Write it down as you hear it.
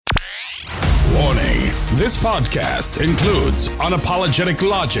This podcast includes unapologetic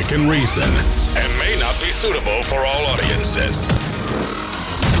logic and reason and may not be suitable for all audiences.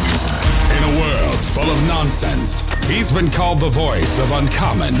 In a world full of nonsense, he's been called the voice of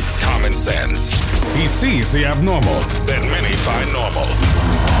uncommon common sense. He sees the abnormal that many find normal.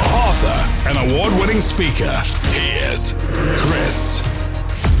 Author and award-winning speaker, he is Chris.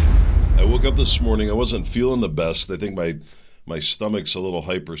 I woke up this morning, I wasn't feeling the best. I think my stomach's a little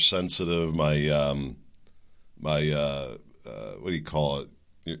hypersensitive. My what do you call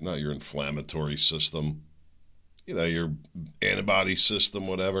it? Not your inflammatory system. You know, your antibody system,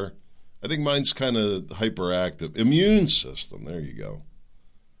 whatever. I think mine's kind of hyperactive. Immune system, there you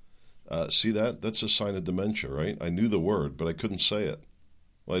go. See that? That's a sign of dementia, right? I knew the word, but I couldn't say it.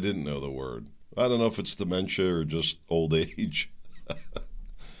 Well, I didn't know the word. I don't know if it's dementia or just old age.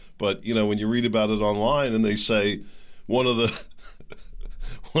 But, you know, when you read about it online and they say one of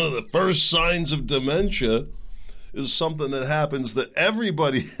the first signs of dementia is something that happens that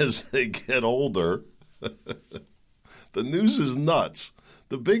everybody as they get older. The news is nuts.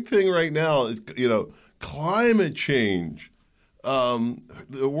 The big thing right now is, you know, climate change.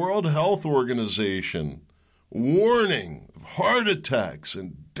 The World Health Organization warning of heart attacks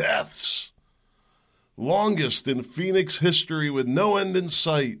and deaths. Longest in Phoenix history with no end in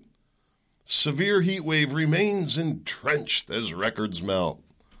sight. Severe heat wave remains entrenched as records melt.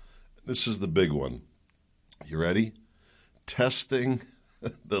 This is the big one. You ready? Testing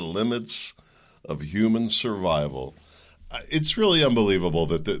the limits of human survival. It's really unbelievable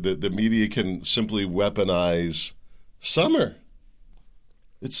that the media can simply weaponize summer.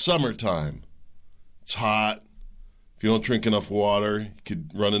 It's summertime. It's hot. If you don't drink enough water, you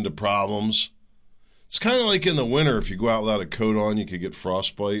could run into problems. It's kind of like in the winter. If you go out without a coat on, you could get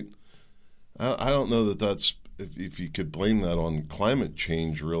frostbite. I don't know that that's, if you could blame that on climate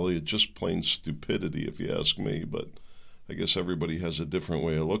change, really. It's just plain stupidity, if you ask me. But I guess everybody has a different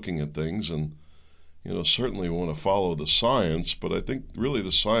way of looking at things. And, you know, certainly we want to follow the science. But I think really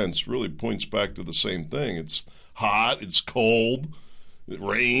the science really points back to the same thing. It's hot. It's cold. It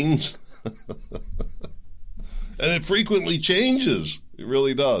rains. And it frequently changes. It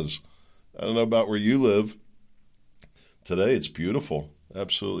really does. I don't know about where you live. Today it's beautiful.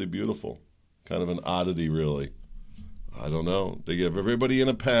 Absolutely beautiful. Kind of an oddity, really. I don't know. They give everybody in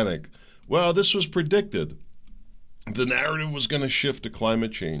a panic. Well, this was predicted. The narrative was going to shift to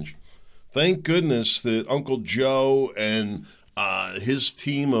climate change. Thank goodness that Uncle Joe and his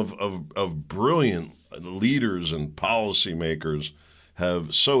team of brilliant leaders and policymakers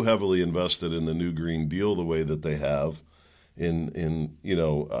have so heavily invested in the new Green Deal the way that they have in you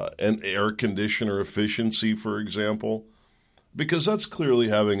know, and air conditioner efficiency, for example. Because that's clearly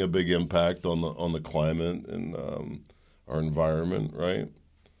having a big impact on the climate and our environment, right?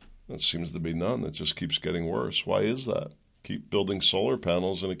 That seems to be none. It just keeps getting worse. Why is that? Keep building solar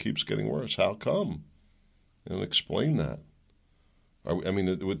panels and it keeps getting worse. How come? And explain that. I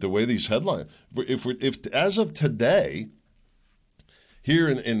mean, with the way these headlines, if as of today, here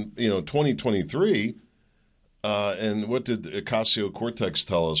in 2023, and what did Ocasio-Cortez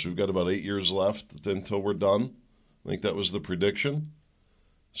tell us? We've got about 8 years left until we're done. I think that was the prediction.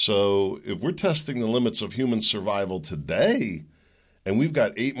 So if we're testing the limits of human survival today, and we've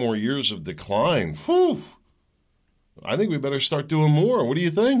got 8 more years of decline, I think we better start doing more. What do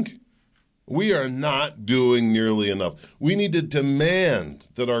you think? We are not doing nearly enough. We need to demand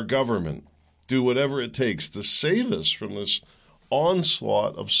that our government do whatever it takes to save us from this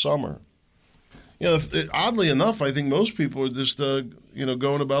onslaught of summer. You know, oddly enough, I think most people are just,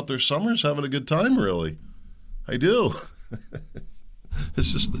 going about their summers having a good time, really. I do.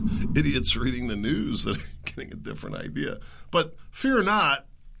 It's just the idiots reading the news that are getting a different idea. But fear not,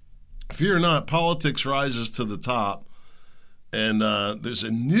 politics rises to the top. And there's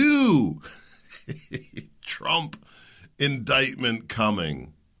a new Trump indictment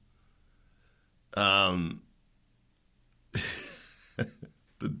coming. The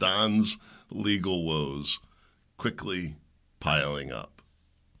Don's legal woes quickly piling up.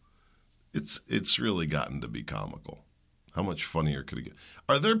 It's really gotten to be comical. How much funnier could it get?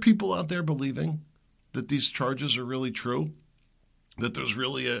 Are there people out there believing that these charges are really true? That there's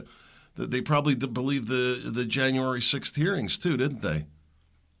really that they probably believe the January 6th hearings too, didn't they?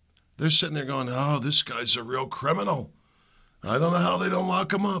 They're sitting there going, oh, this guy's a real criminal. I don't know how they don't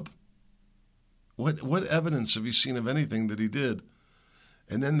lock him up. What evidence have you seen of anything that he did?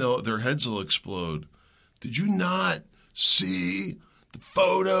 And then their heads will explode. Did you not see the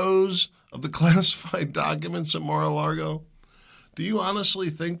photos of the classified documents at Mar-a-Lago? Do you honestly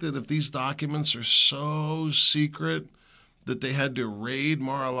think that if these documents are so secret that they had to raid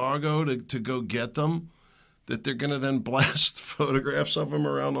Mar-a-Lago to go get them? that they're going to then blast photographs of him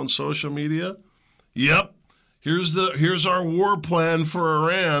around on social media? Yep. Here's our war plan for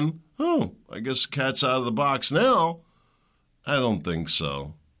Iran. Oh, I guess the cat's out of the box now. I don't think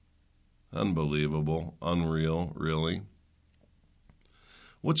so. Unbelievable. Unreal, really.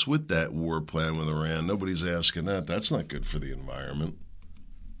 What's with that war plan with Iran? Nobody's asking that. That's not good for the environment.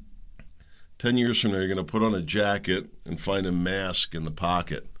 10 years from now, you're going to put on a jacket and find a mask in the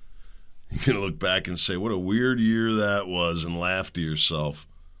pocket. You're going to look back and say, what a weird year that was, and laugh to yourself.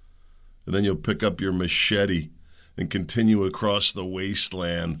 And then you'll pick up your machete and continue across the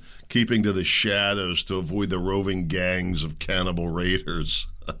wasteland, keeping to the shadows to avoid the roving gangs of cannibal raiders.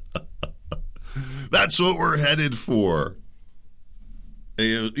 That's what we're headed for.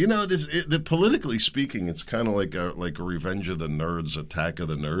 You know, politically speaking, it's kind of like a Revenge of the Nerds, Attack of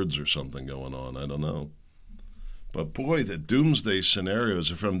the Nerds or something going on. I don't know. But boy, the doomsday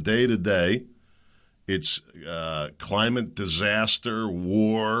scenarios are from day to day. It's climate disaster,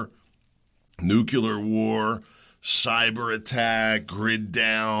 war, nuclear war, cyber attack, grid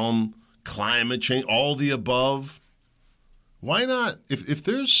down, climate change, all the above. Why not? If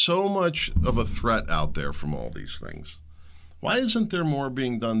there's so much of a threat out there from all these things, why isn't there more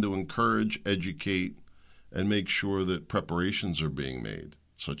being done to encourage, educate, and make sure that preparations are being made,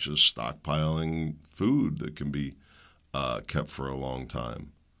 such as stockpiling food that can be kept for a long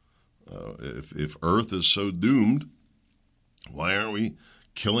time? If Earth is so doomed, why aren't we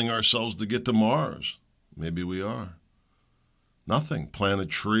killing ourselves to get to Mars? Maybe we are. Nothing. Plant a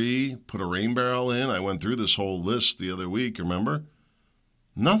tree, put a rain barrel in. I went through this whole list the other week, remember?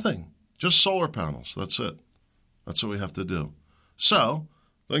 Nothing. Just solar panels. That's it. That's what we have to do. So,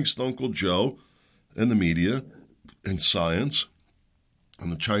 thanks to Uncle Joe and the media and science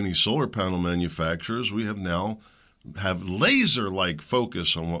and the Chinese solar panel manufacturers, we have now have laser-like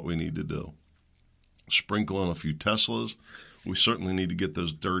focus on what we need to do. Sprinkle on a few Teslas. We certainly need to get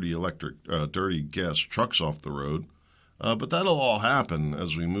those dirty gas trucks off the road. But that'll all happen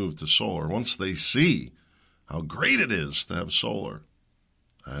as we move to solar. Once they see how great it is to have solar.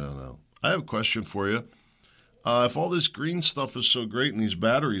 I don't know. I have a question for you. If all this green stuff is so great and these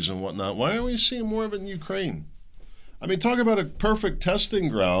batteries and whatnot, why aren't we seeing more of it in Ukraine? I mean, talk about a perfect testing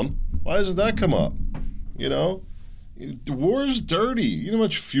ground. Why doesn't that come up? You know, the war's dirty. You know how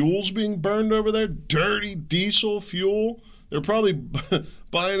much fuel's being burned over there? Dirty diesel fuel. They're probably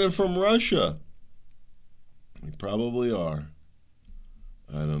buying it from Russia. They probably are.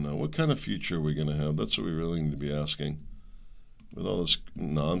 I don't know. What kind of future are we going to have? That's what we really need to be asking. With all this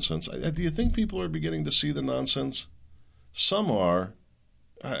nonsense. Do you think people are beginning to see the nonsense? Some are.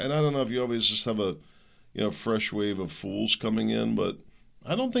 And I don't know if you always just have a fresh wave of fools coming in, but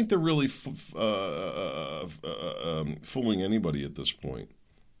I don't think they're really fooling anybody at this point.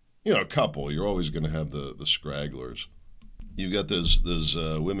 You know, a couple. You're always going to have the scragglers. You've got those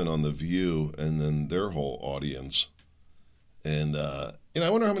women on The View and then their whole audience. And, I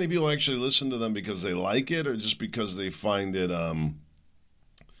wonder how many people actually listen to them because they like it or just because they find it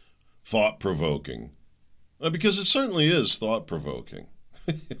thought-provoking. Because it certainly is thought-provoking,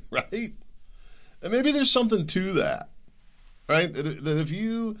 right? And maybe there's something to that, right? That if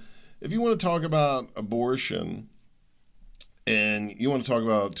you want to talk about abortion and you want to talk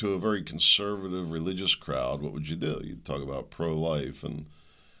about to a very conservative religious crowd, what would you do? You'd talk about pro-life and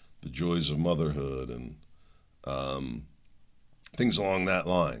the joys of motherhood and things along that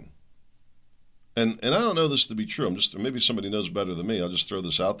line. And I don't know this to be true. Maybe somebody knows better than me. I'll just throw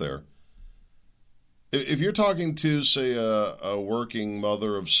this out there. If you're talking to, say, a working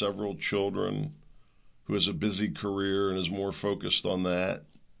mother of several children who has a busy career and is more focused on that,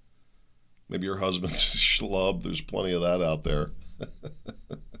 maybe your husband's a schlub. There's plenty of that out there.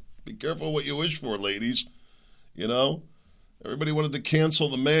 Be careful what you wish for, ladies. You know? Everybody wanted to cancel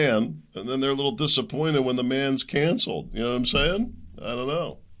the man, and then they're a little disappointed when the man's canceled. You know what I'm saying? I don't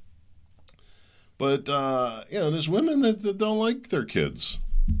know. But, there's women that don't like their kids,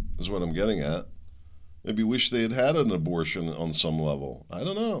 is what I'm getting at. Maybe wish they had had an abortion on some level. I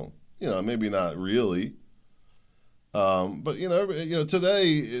don't know. Maybe not really. But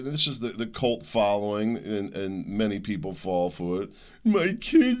today, this is the cult following, and many people fall for it. My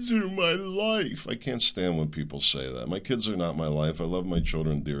kids are my life. I can't stand when people say that. My kids are not my life. I love my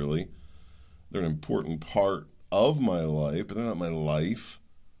children dearly. They're an important part of my life, but they're not my life.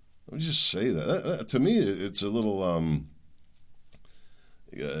 Let me just say that. To me, it's a little,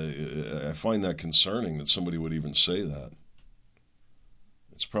 I find that concerning that somebody would even say that.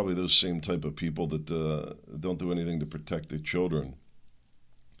 It's probably those same type of people that don't do anything to protect their children.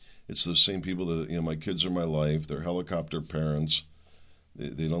 It's those same people that, my kids are my life. They're helicopter parents.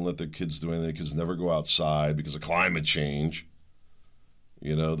 They don't let their kids do anything. Kids never go outside because of climate change.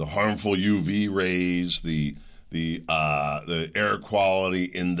 You know, the harmful UV rays, the air quality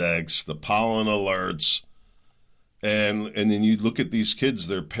index, the pollen alerts. And then you look at these kids,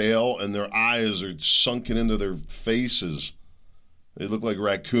 they're pale and their eyes are sunken into their faces. They look like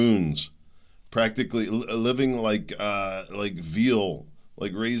raccoons, practically living like veal,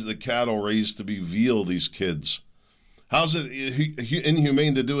 like the cattle raised to be veal, these kids. How's it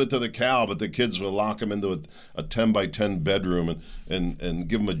inhumane to do it to the cow, but the kids will lock them into a 10 by 10 bedroom and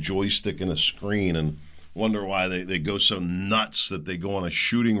give them a joystick and a screen and wonder why they go so nuts that they go on a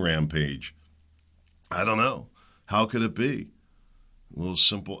shooting rampage. I don't know. How could it be? A little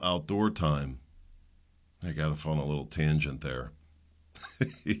simple outdoor time. I got off on a little tangent there.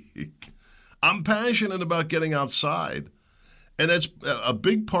 I'm passionate about getting outside. And that's a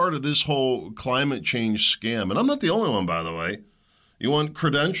big part of this whole climate change scam. And I'm not the only one, by the way. You want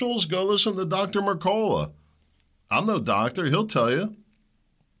credentials? Go listen to Dr. Mercola. I'm no doctor. He'll tell you.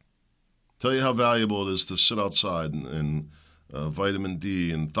 Tell you how valuable it is to sit outside and vitamin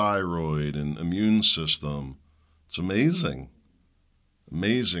D and thyroid and immune system. It's amazing.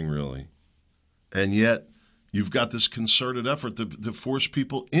 Amazing, really. And yet, you've got this concerted effort to force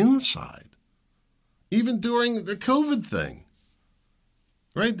people inside, even during the COVID thing.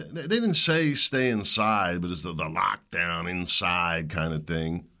 Right? They didn't say stay inside, but it's the lockdown inside kind of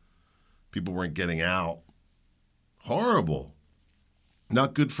thing. People weren't getting out. Horrible.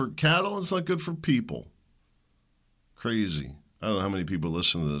 Not good for cattle. It's not good for people. Crazy. I don't know how many people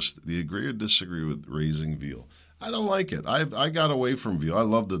listen to this. Do you agree or disagree with raising veal? I don't like it. I got away from veal. I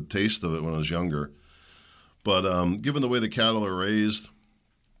loved the taste of it when I was younger. But given the way the cattle are raised,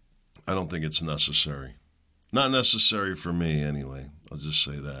 I don't think it's necessary. Not necessary for me, anyway. I'll just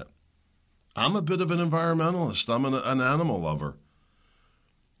say that. I'm a bit of an environmentalist. I'm an animal lover.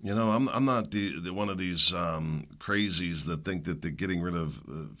 You know, I'm not the one of these crazies that think that getting rid of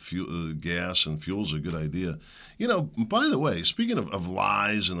gas and fuel is a good idea. You know, by the way, speaking of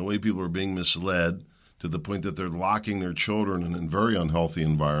lies and the way people are being misled to the point that they're locking their children in very unhealthy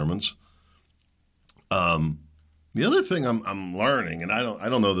environments. The other thing I'm learning, and I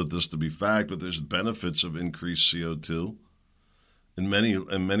don't know that this to be fact, but there's benefits of increased CO2 in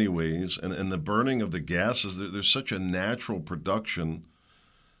many ways, and the burning of the gases. There's such a natural production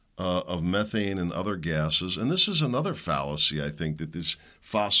of methane and other gases, and this is another fallacy. I think that this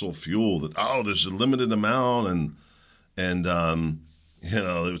fossil fuel there's a limited amount, and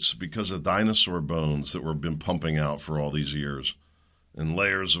it's because of dinosaur bones that we've been pumping out for all these years. And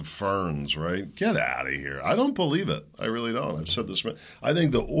layers of ferns, right? Get out of here. I don't believe it. I really don't. I've said this. I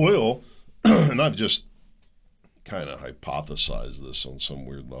think the oil, and I've just kind of hypothesized this on some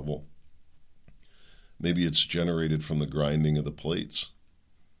weird level. Maybe it's generated from the grinding of the plates.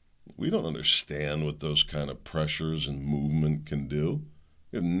 We don't understand what those kind of pressures and movement can do.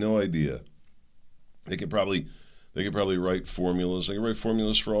 We have no idea. They could probably write formulas. They can write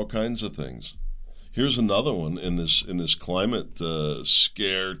formulas for all kinds of things. Here's another one in this climate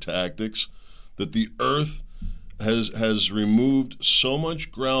scare tactics, that the Earth has removed so much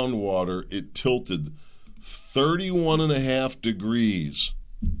groundwater it tilted 31.5 degrees.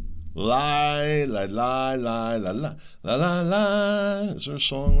 Lie, lie, lie, lie, la, la, la, la, la. Is there a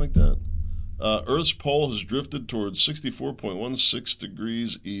song like that? Earth's pole has drifted towards 64.16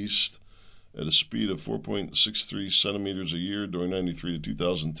 degrees east at a speed of 4.63 centimeters a year during 93 to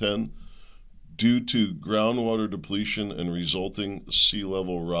 2010. Due to groundwater depletion and resulting sea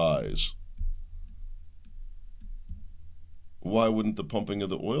level rise. Why wouldn't the pumping of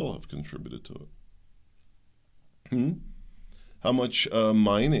the oil have contributed to it? How much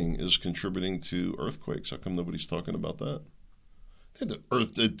mining is contributing to earthquakes? How come nobody's talking about that? The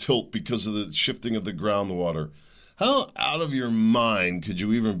earth did tilt because of the shifting of the groundwater. How out of your mind could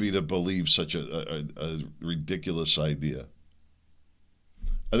you even be to believe such a ridiculous idea?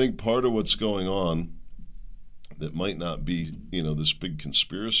 I think part of what's going on that might not be, this big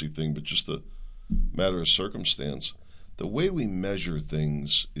conspiracy thing, but just a matter of circumstance, the way we measure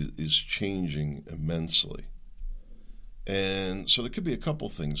things is changing immensely. And so there could be a couple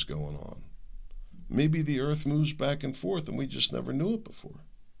things going on. Maybe the earth moves back and forth and we just never knew it before.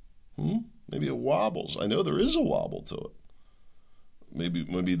 Maybe it wobbles. I know there is a wobble to it.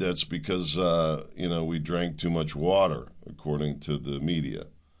 Maybe that's because, we drank too much water, according to the media.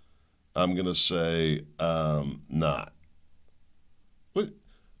 I'm going to say not.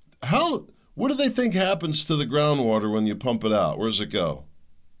 What do they think happens to the groundwater when you pump it out? Where does it go?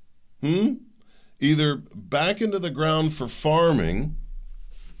 Either back into the ground for farming,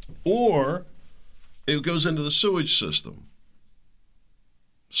 or it goes into the sewage system.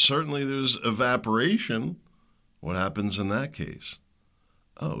 Certainly there's evaporation. What happens in that case?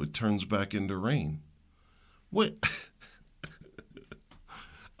 Oh, it turns back into rain. What?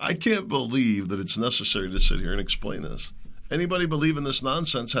 I can't believe that it's necessary to sit here and explain this. Anybody believing this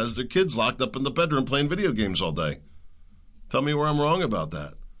nonsense has their kids locked up in the bedroom playing video games all day. Tell me where I'm wrong about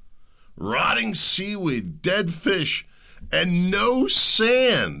that. Rotting seaweed, dead fish, and no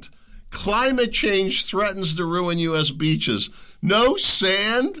sand. Climate change threatens to ruin U.S. beaches. No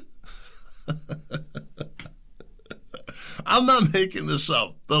sand? I'm not making this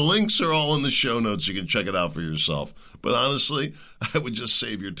up. The links are all in the show notes. You can check it out for yourself. But honestly, I would just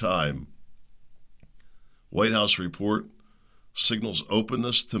save your time. White House report signals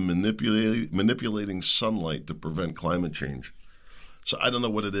openness to manipulating sunlight to prevent climate change. So I don't know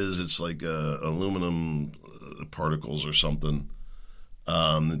what it is. It's like aluminum particles or something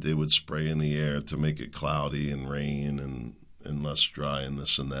that they would spray in the air to make it cloudy and rain and less dry and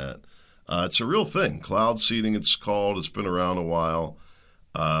this and that. It's a real thing. Cloud seeding, it's called. It's been around a while.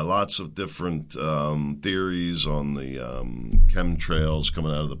 Lots of different theories on the chemtrails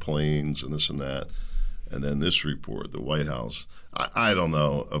coming out of the planes and this and that. And then this report, the White House. I don't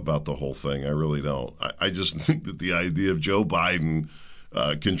know about the whole thing. I really don't. I just think that the idea of Joe Biden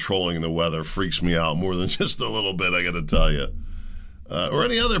controlling the weather freaks me out more than just a little bit, I got to tell you. Or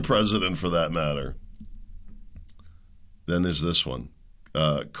any other president for that matter. Then there's this one.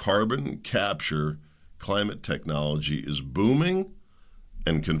 Carbon capture climate technology is booming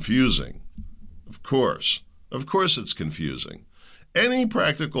and confusing. Of course it's confusing. Any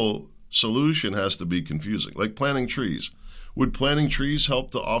practical solution has to be confusing, like planting trees. Would planting trees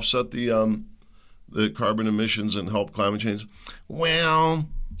help to offset the carbon emissions and help climate change? Well,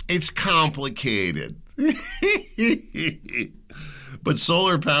 it's complicated. But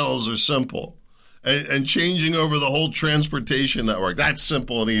solar panels are simple. And changing over the whole transportation network, that's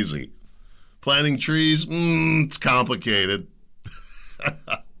simple and easy. Planting trees, it's complicated.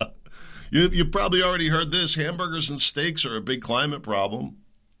 You probably already heard this. Hamburgers and steaks are a big climate problem.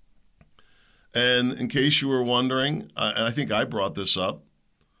 And in case you were wondering, and I think I brought this up.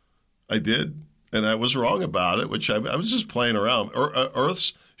 I did, and I was wrong about it, which I was just playing around.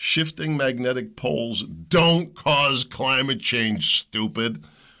 Earth's shifting magnetic poles don't cause climate change, stupid.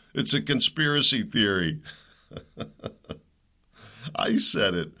 It's a conspiracy theory. I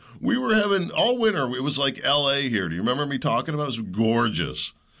said it. We were having all winter. It was like L.A. here. Do you remember me talking about it? It was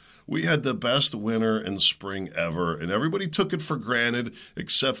gorgeous. We had the best winter and spring ever, and everybody took it for granted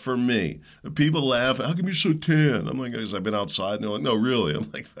except for me. The people laugh, how come you're so tan? I'm like, guys, I've been outside. And they're like, no, really? I'm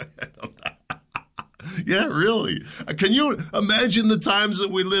like, yeah, really. Can you imagine the times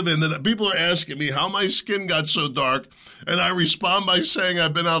that we live in that people are asking me how my skin got so dark, and I respond by saying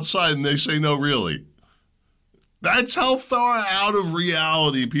I've been outside, and they say, no, really. That's how far out of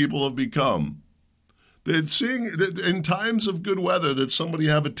reality people have become. They're seeing in times of good weather that somebody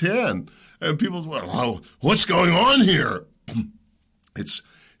have a tan, and people, well, what's going on here? It's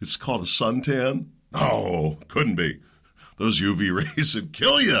called a suntan. No, couldn't be. Those UV rays would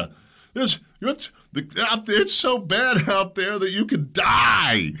kill you. It's so bad out there that you could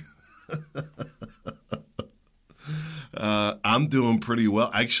die. I'm doing pretty well.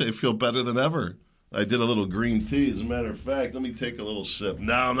 Actually, I feel better than ever. I did a little green tea. As a matter of fact, let me take a little sip.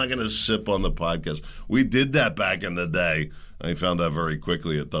 No, I'm not going to sip on the podcast. We did that back in the day. I found out very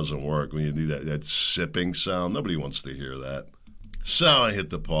quickly it doesn't work when you do that sipping sound. Nobody wants to hear that. So I hit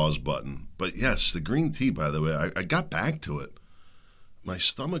the pause button. But yes, the green tea, by the way, I got back to it. My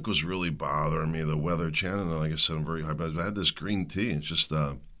stomach was really bothering me, the weather chanting. Like I said, I'm very high. But I had this green tea. It's just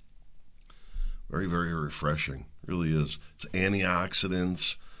very, very refreshing. It really is. It's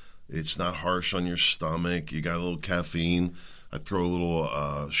antioxidants. It's not harsh on your stomach. You got a little caffeine. I throw a little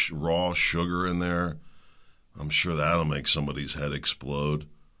raw sugar in there. I'm sure that'll make somebody's head explode.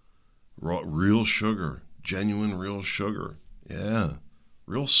 Real sugar. Genuine real sugar. Yeah.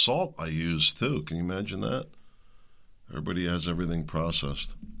 Real salt I use, too. Can you imagine that? Everybody has everything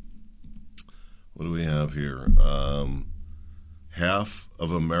processed. What do we have here? Half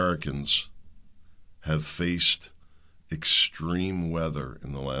of Americans have faced extreme weather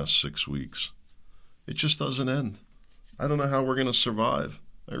in the last 6 weeks. It just doesn't end. I don't know how we're going to survive.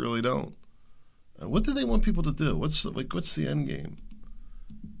 I really don't. What do they want people to do? What's the end game?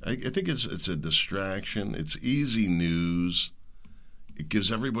 I think it's a distraction. It's easy news. It gives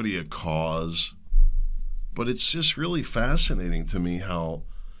everybody a cause. But it's just really fascinating to me how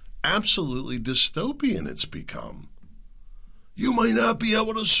absolutely dystopian it's become. You might not be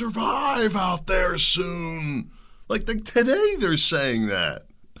able to survive out there soon. Like today they're saying that.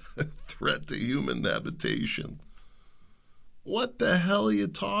 Threat to human habitation. What the hell are you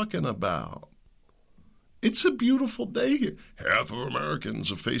talking about? It's a beautiful day here. Half of Americans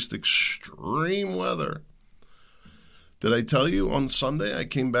have faced extreme weather. Did I tell you on Sunday I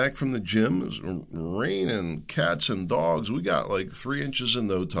came back from the gym? It was raining, cats and dogs. We got like 3 inches in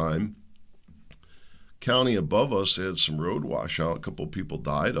no time. County above us, they had some road washout. A couple of people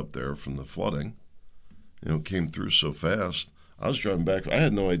died up there from the flooding. It came through so fast. I was driving back. I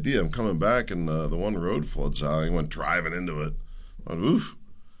had no idea. I'm coming back, and the one road floods out. I went driving into it. I went, oof.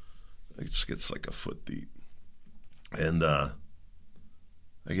 It gets like a foot deep. And I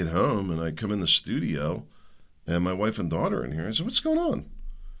get home, and I come in the studio, and my wife and daughter are in here. I said, what's going on?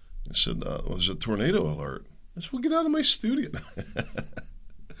 I said, well, there's a tornado alert. I said, well, get out of my studio.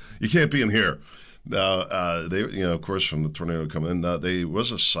 You can't be in here. Now, they, of course, from the tornado coming in, there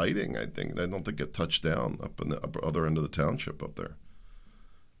was a sighting, I think. I don't think it touched down up in the other end of the township up there.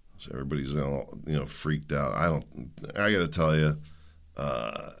 So everybody's freaked out. I got to tell you,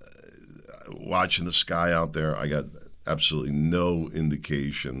 watching the sky out there, I got absolutely no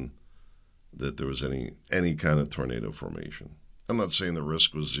indication that there was any kind of tornado formation. I'm not saying the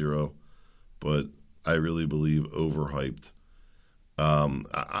risk was zero, but I really believe overhyped.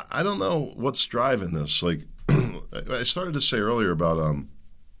 I don't know what's driving this. Like I started to say earlier about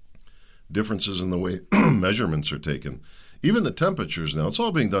differences in the way measurements are taken. Even the temperatures now, it's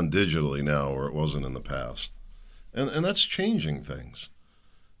all being done digitally now, or it wasn't in the past. And that's changing things.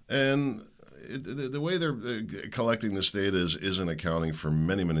 And the way they're collecting this data isn't accounting for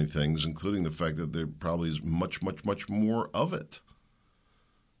many, many things, including the fact that there probably is much, much, much more of it.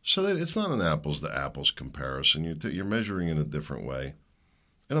 So that it's not an apples to apples comparison. You're measuring in a different way.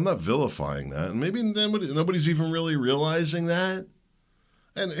 And I'm not vilifying that. And maybe nobody's even really realizing that.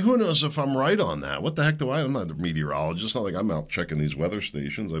 And who knows if I'm right on that? What the heck I'm not a meteorologist. It's not like I'm out checking these weather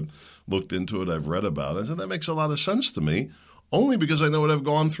stations. I've looked into it. I've read about it. And that makes a lot of sense to me, only because I know what I've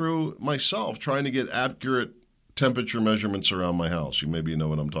gone through myself trying to get accurate temperature measurements around my house. You maybe know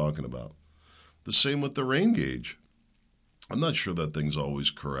what I'm talking about. The same with the rain gauge. I'm not sure that thing's always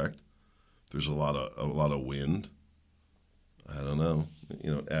correct. There's a lot of wind. I don't know.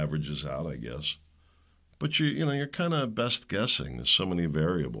 It averages out, I guess. But you're kind of best guessing. There's so many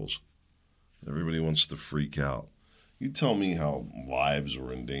variables. Everybody wants to freak out. You tell me how lives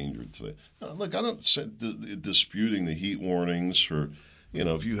were endangered today. Look, I'm not disputing the heat warnings for,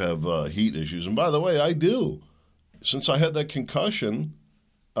 if you have heat issues. And by the way, I do. Since I had that concussion,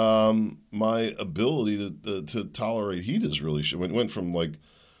 my ability to tolerate heat is really it went from like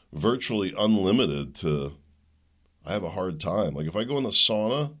virtually unlimited to I have a hard time. Like if I go in the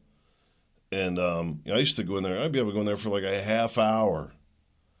sauna, and I used to go in there, I'd be able to go in there for like a half hour,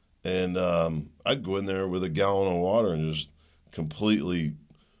 and I'd go in there with a gallon of water and just completely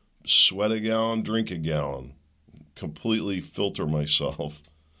sweat a gallon, drink a gallon, completely filter myself,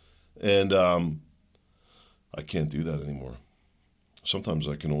 and I can't do that anymore. Sometimes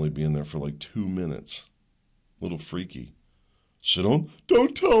I can only be in there for like 2 minutes. A little freaky. So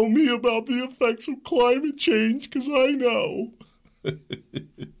don't tell me about the effects of climate change, because I know.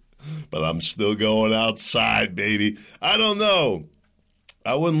 But I'm still going outside, baby. I don't know.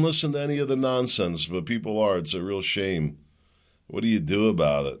 I wouldn't listen to any of the nonsense, but people are. It's a real shame. What do you do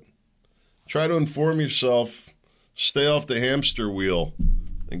about it? Try to inform yourself. Stay off the hamster wheel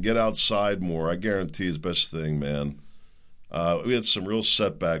and get outside more. I guarantee it's the best thing, man. We had some real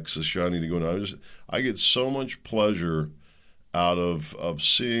setbacks this year. I need to go now. I get so much pleasure out of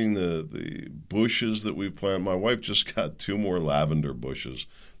seeing the bushes that we've planted. My wife just got 2 more lavender bushes.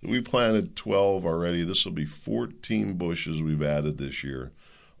 We planted 12 already. This will be 14 bushes we've added this year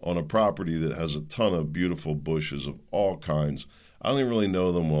on a property that has a ton of beautiful bushes of all kinds. I don't even really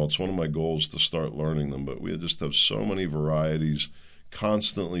know them well. It's one of my goals to start learning them, but we just have so many varieties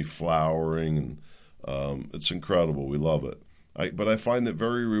constantly flowering, and it's incredible. We love it. But I find it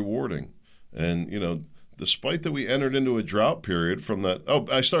very rewarding. And, despite that we entered into a drought period from that. Oh,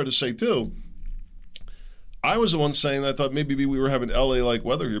 I started to say, too, I was the one saying that I thought maybe we were having LA-like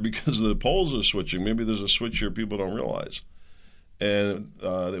weather here because the poles are switching. Maybe there's a switch here people don't realize. And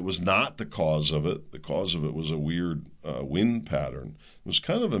it was not the cause of it. The cause of it was a weird wind pattern. It was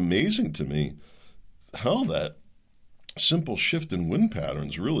kind of amazing to me how that simple shift in wind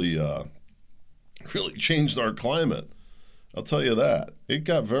patterns really changed our climate. I'll tell you that. It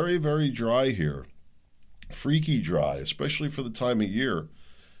got very, very dry here. Freaky dry, especially for the time of year,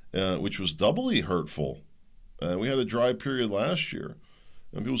 which was doubly hurtful. We had a dry period last year.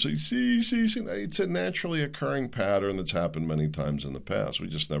 And people say, see, it's a naturally occurring pattern that's happened many times in the past. We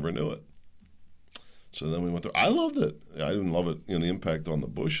just never knew it. So then we went through. I loved it. I didn't love it, the impact on the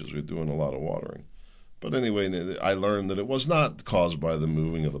bushes. We were doing a lot of watering. But anyway, I learned that it was not caused by the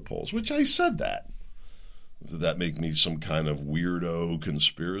moving of the poles, which I said that. Did that make me some kind of weirdo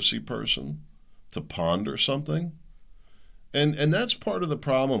conspiracy person to ponder something? And that's part of the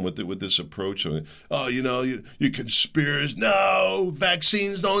problem with this approach. Oh, you conspiracy. No,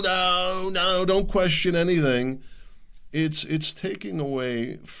 vaccines, no, don't question anything. It's taking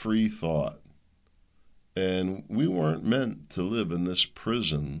away free thought. And we weren't meant to live in this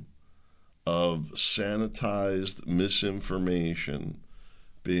prison of sanitized misinformation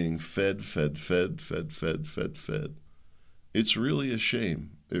being fed. It's really a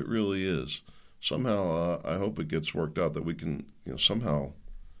shame. It really is. Somehow, I hope it gets worked out that we can, somehow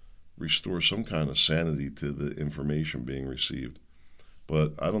restore some kind of sanity to the information being received.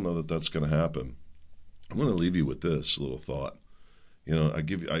 But I don't know that that's going to happen. I'm going to leave you with this little thought.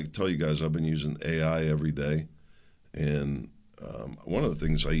 I tell you guys I've been using AI every day, and one of the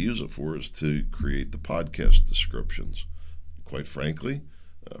things I use it for is to create the podcast descriptions. Quite frankly,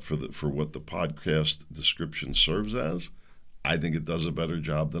 for what the podcast description serves as, I think it does a better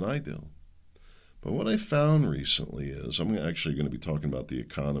job than I do. But what I found recently is, I'm actually going to be talking about the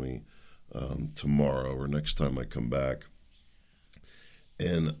economy tomorrow or next time I come back.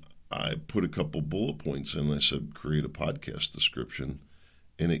 And I put a couple bullet points in. I said, create a podcast description.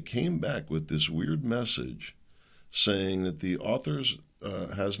 And it came back with this weird message saying that the author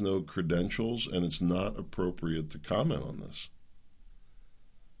has no credentials and it's not appropriate to comment on this.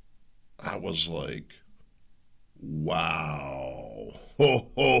 I was like, wow. Ho,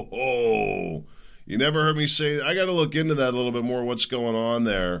 ho, ho. You never heard me say, I got to look into that a little bit more, what's going on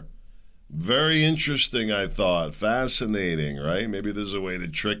there. Very interesting, I thought. Fascinating, right? Maybe there's a way to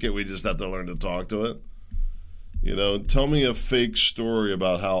trick it. We just have to learn to talk to it. Tell me a fake story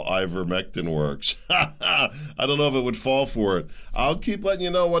about how ivermectin works. I don't know if it would fall for it. I'll keep letting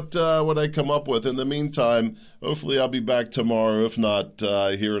you know what I come up with. In the meantime, hopefully I'll be back tomorrow. If not,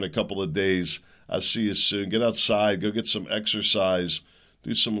 here in a couple of days. I'll see you soon. Get outside. Go get some exercise.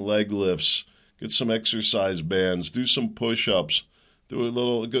 Do some leg lifts. Get some exercise bands. Do some push-ups. Do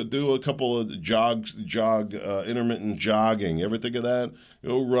a couple of intermittent jogging. You ever think of that?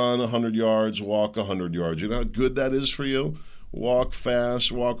 Go run 100 yards, walk 100 yards. You know how good that is for you? Walk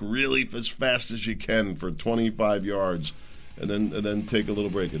fast, walk really as fast as you can for 25 yards, and then take a little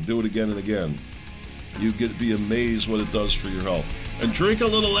break and do it again and again. You be amazed what it does for your health. And drink a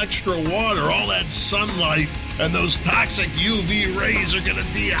little extra water. All that sunlight and those toxic UV rays are going to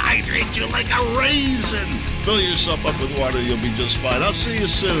dehydrate you like a raisin. Fill yourself up with water. You'll be just fine. I'll see you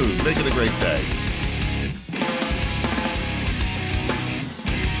soon. Make it a great day.